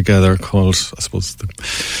put together, called, I suppose,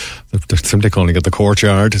 they're simply calling it the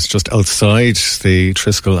Courtyard. It's just outside the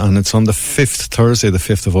Triskel, and it's on the 5th, Thursday the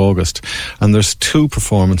 5th of August. And there's 2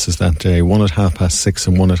 performances that day, one at 6:30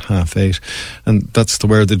 and one at 8:30. And that's the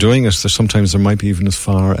way they're doing it. Sometimes there might be even as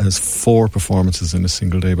far as 4 performances in a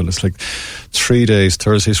single day, but it's like 3 days,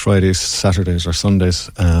 Thursdays, Fridays, Saturdays or Sundays,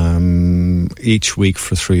 each week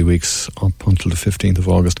for 3 weeks up until the 15th of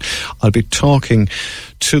August. I'll be talking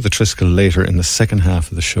to the Triskel later in the second half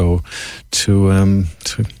of the show to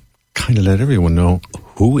kind of let everyone know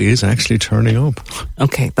who is actually turning up.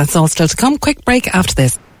 Okay, that's all still to come. Quick break after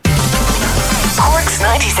this. Cork's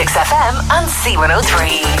 96 FM and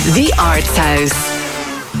C103. The Arts House.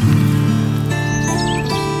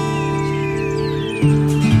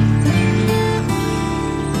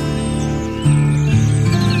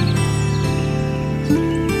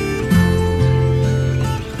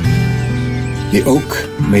 The oak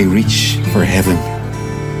may reach for heaven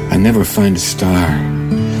and never find a star,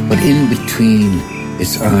 but in between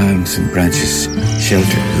its arms and branches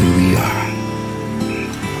shelter who we are.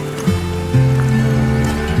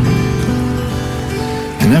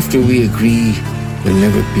 And after we agree we'll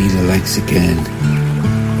never be the likes again,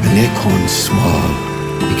 an acorn small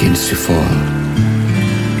begins to fall,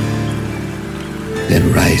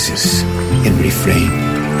 then rises in refrain.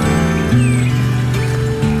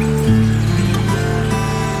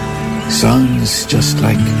 Songs just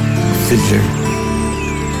like a fiddler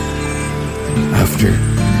after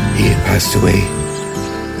he had passed away.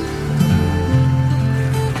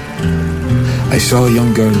 I saw a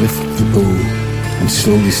young girl lift the bow and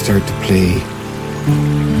slowly start to play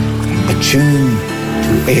a tune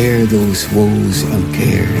to air those woes and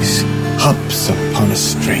cares. Hops upon a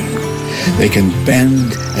string, they can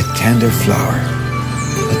bend a tender flower,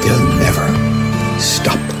 but they'll never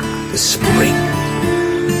stop the spring.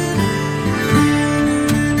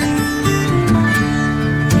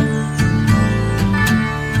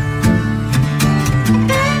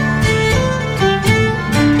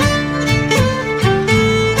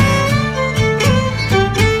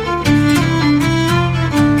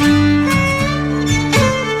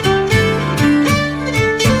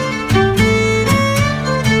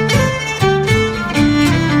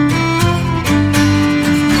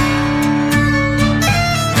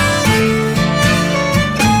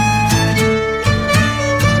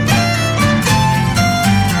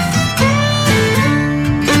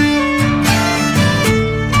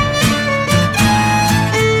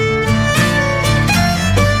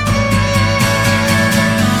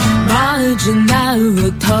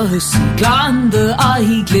 Glande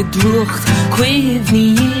aigle drucht, kweef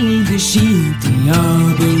ni de shield die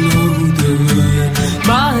abelode.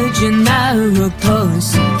 Margin now a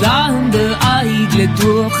post, glande aigle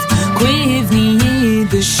drucht, kweef ni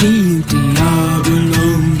de shield die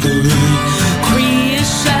abelode.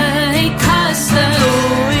 Creation cast the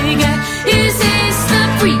oige, is this the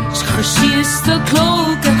breach, crush the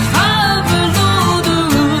cloak, abelode.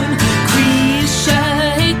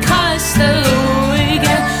 Creation cast the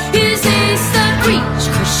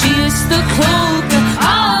the cloak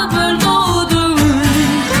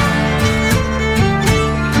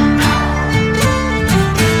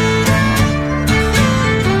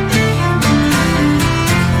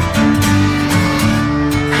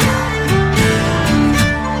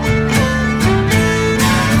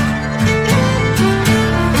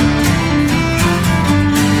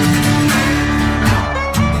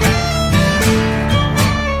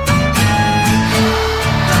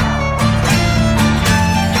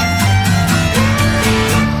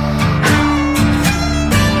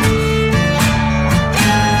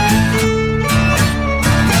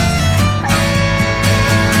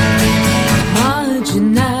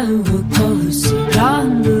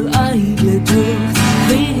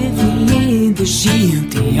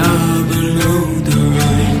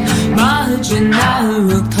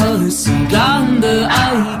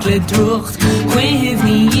of a drucht, kweef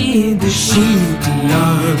ni de shield die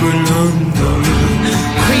abelonde.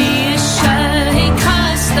 Creation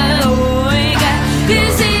cast the oige,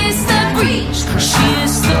 this is the breach, crush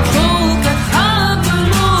the cloak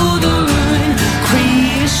abelonde.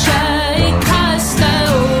 Creation cast the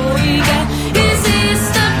oige, this is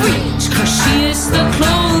the breach, crush the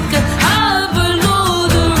cloak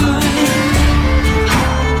abelonde.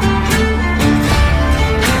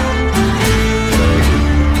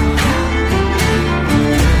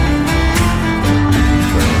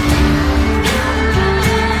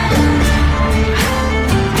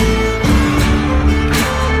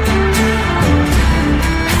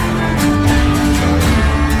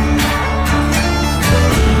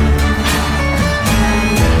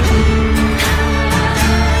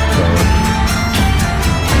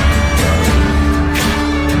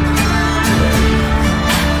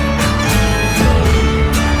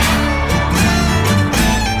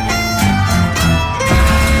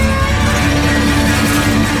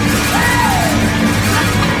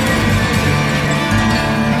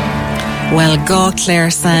 Well, Gá Claire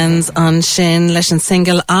Sands an sin leis an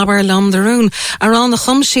single Aber Lom the Rún. Arán the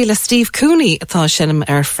chumsí le Steve Cooney atá sinnim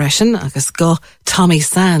freisin agus go Tommy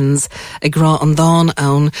Sands ag rá an dán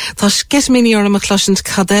ann. Tá get mini orm a cloisiant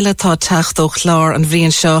cadile tá techt ó chlár an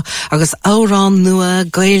bhríon seo agus árán nua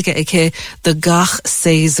gailge ike de gach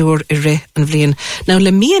séúr I ri an bhríon. Now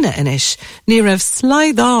le miana inis, ní raibh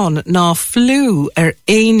sláidán ná flú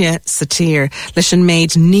aine sa tír leis an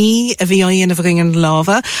méid ní a bhí aon a bhagin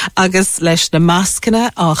láva agus leis na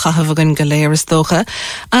mascana á chahabhagan galéras dócha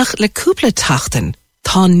ach le cúpla tachtan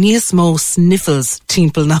tá níos mó sniffles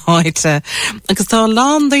timpeall na háite. Agus tá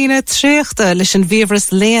lán daoine tríochta leis an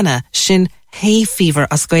bhíomhras léana sin hay fever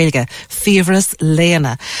as Gaeilge, feverous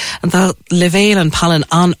léana. And tá levéil an palin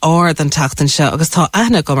an ard an tachtan se, agus tá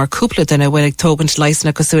aithne go mar cúpla duine bhfuil ag tógant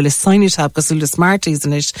leisna cosúla Sinutab cosúla Smarties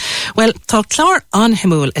in is. Well, tá clár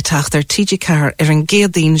anhimúil a tachtar TG Carr an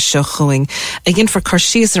géadín seo chuing. A gin for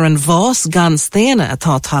chuirsíos an bhás gan stéana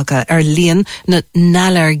atá taga líon na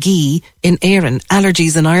nalargí in Éireann,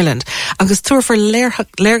 allergies in Ireland. Agus túr for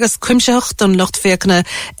léirgus cuimseach don locht fécna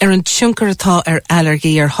an tiúncar atá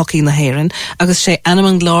allergí hocí na héireann. Agus sé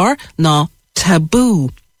anam glár ná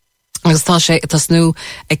tabú. Agus tá sé itasnú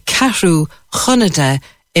ag carú chunide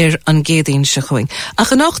an géadín se chuing. A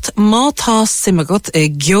ganacht mátá simagat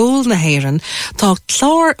ag geol na héireann, tá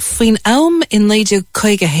clár faoin am in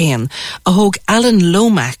 1950 héan a thóg Alan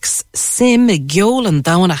Lomax sim ag geol an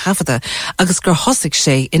dawan a hafada agus gur hosig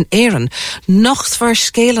sé in Éireann. Nocht war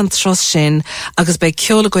scéal an tros sin agus bei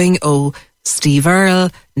ceola going ó Steve Earle,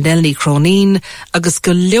 Nelly Cronin, agus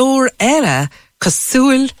go leor éire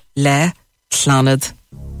cosúil le clánad.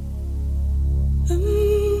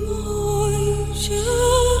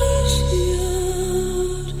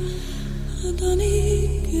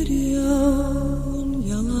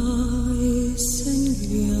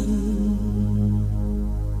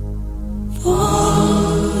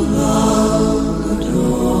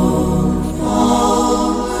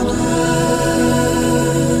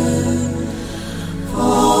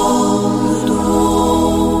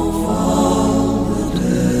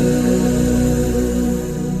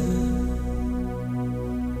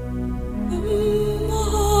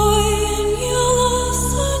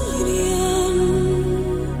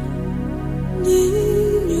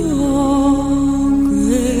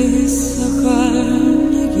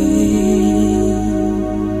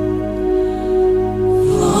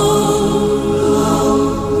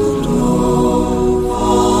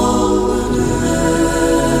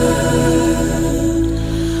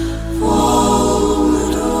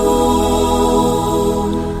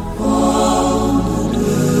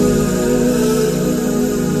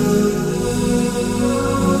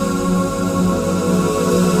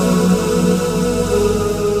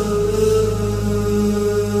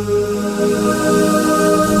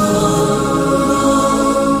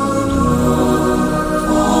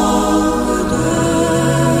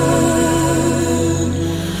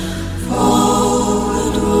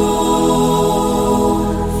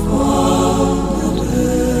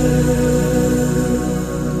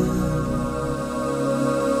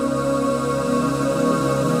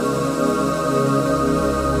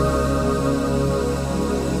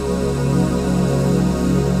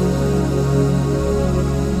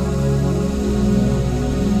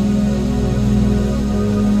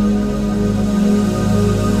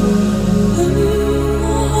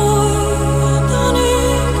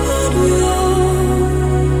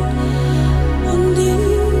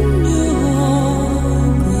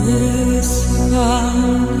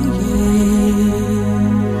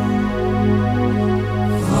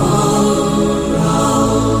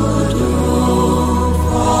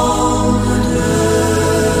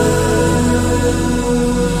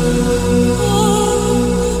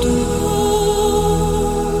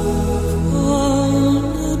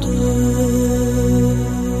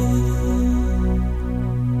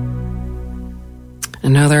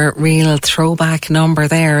 Another real throwback number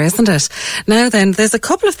there, isn't it? Now then, there's a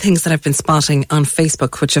couple of things that I've been spotting on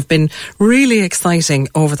Facebook which have been really exciting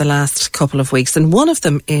over the last couple of weeks. And one of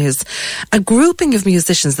them is a grouping of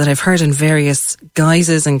musicians that I've heard in various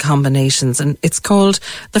guises and combinations. And it's called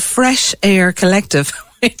the Fresh Air Collective,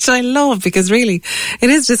 which I love because really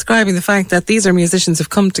it is describing the fact that these are musicians who've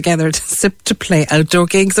come together to play outdoor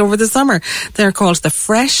gigs over the summer. They're called the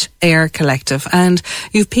Fresh Air Collective, and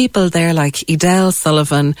you've people there like Edel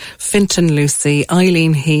Sullivan, Fintan Lucy,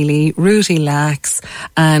 Eileen Healy, Rudy Lax,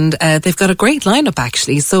 and they've got a great lineup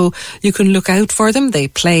actually, so you can look out for them. They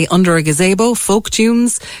play under a gazebo, folk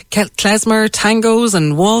tunes, klezmer, tangos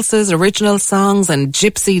and waltzes, original songs and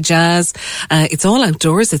gypsy jazz. It's all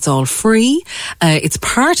outdoors, it's all free. It's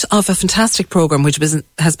part of a fantastic programme which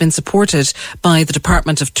has been supported by the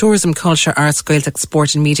Department of Tourism, Culture, Arts, Gaeltacht,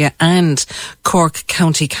 Sport and Media and Cork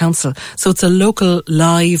County Council. So it's a local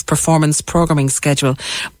live performance programming schedule.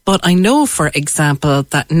 But I know, for example,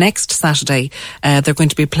 that next Saturday they're going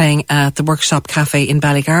to be playing at the Workshop Cafe in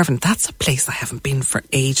Ballygarvan. That's a place I haven't been for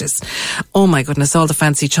ages. Oh my goodness, all the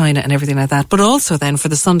fancy china and everything like that. But also then for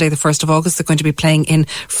the Sunday, the 1st of August, they're going to be playing in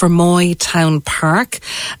Fermoy Town Park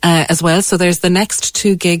as well. So there's the next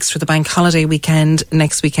 2 gigs for the bank holiday weekend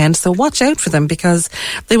next weekend. So watch out for them, because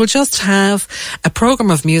they will just have a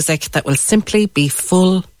programme of music that will simply be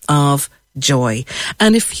full of joy.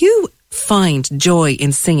 And if you find joy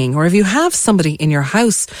in singing, or if you have somebody in your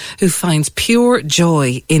house who finds pure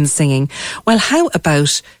joy in singing, well, how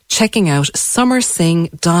about checking out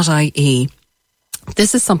summersing.ie?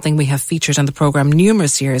 This is something we have featured on the programme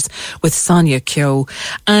numerous years with Sonia Kyo.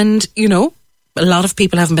 And, you know, a lot of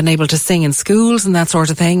people haven't been able to sing in schools and that sort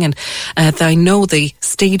of thing. And I know the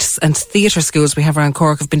stage and theatre schools we have around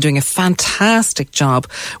Cork have been doing a fantastic job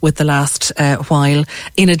with the last while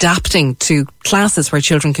in adapting to classes where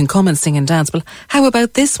children can come and sing and dance. Well, how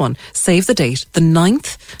about this one? Save the date, the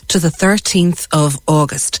 9th to the 13th of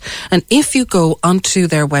August. And if you go onto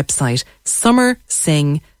their website,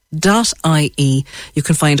 summersing.ie, you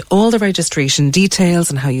can find all the registration details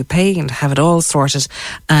and how you pay and have it all sorted,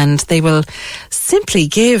 and they will simply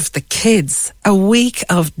give the kids a week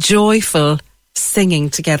of joyful singing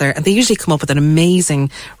together, and they usually come up with an amazing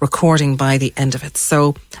recording by the end of it.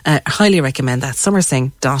 So highly recommend that,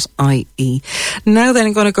 summersing.ie. Now then,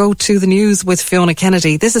 I'm going to go to the news with Fiona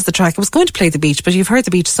Kennedy. This is the track. I was going to play The Beach, but you've heard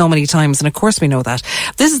The Beach so many times, and of course we know that.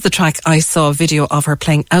 This is the track I saw a video of her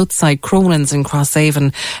playing outside Cronin's in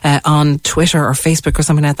Crosshaven on Twitter or Facebook or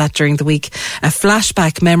something like that during the week. A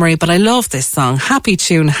flashback memory, but I love this song. Happy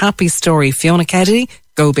tune, happy story. Fiona Kennedy,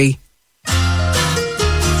 go be.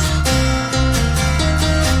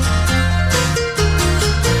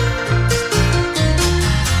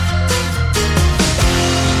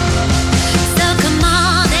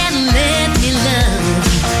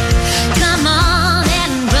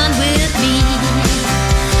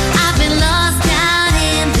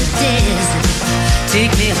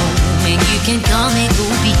 Take me home and you can call me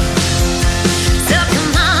Gobi. So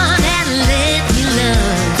come on and let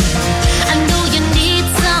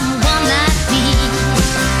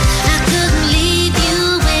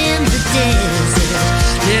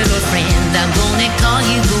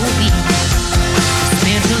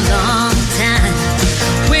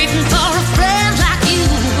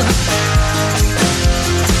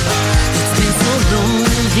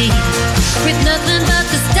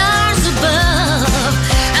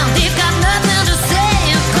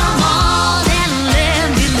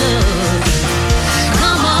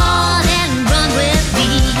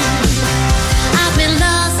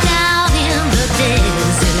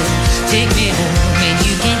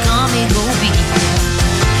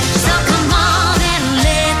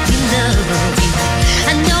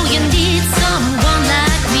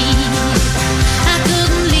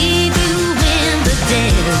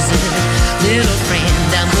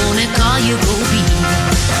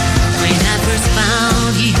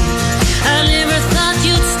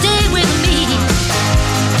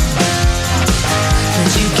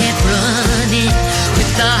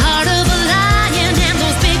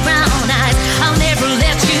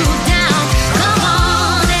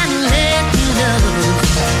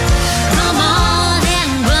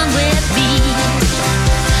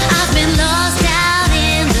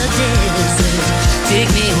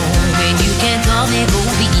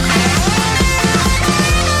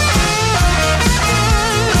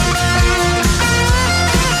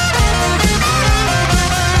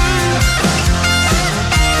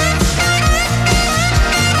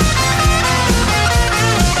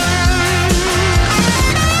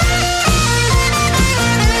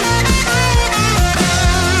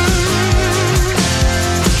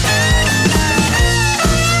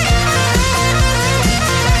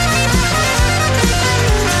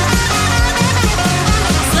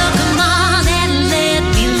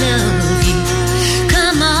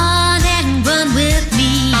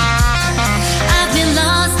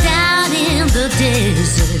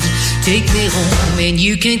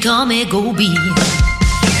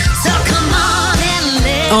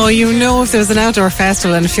Oh, you know, if there was an outdoor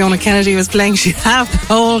festival and Fiona Kennedy was playing, she'd have the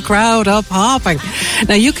whole crowd up hopping.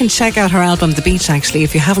 Now, you can check out her album, The Beach, actually,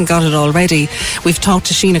 if you haven't got it already. We've talked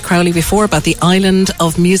to Sheena Crowley before about the Island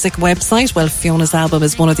of Music website. Well, Fiona's album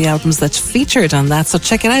is one of the albums that's featured on that, so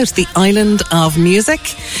check it out. The Island of Music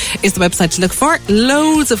is the website to look for.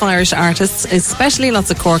 Loads of Irish artists, especially lots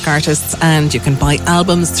of Cork artists, and you can buy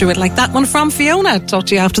albums through it like that one from Fiona. Talk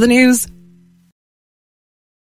to you after the news.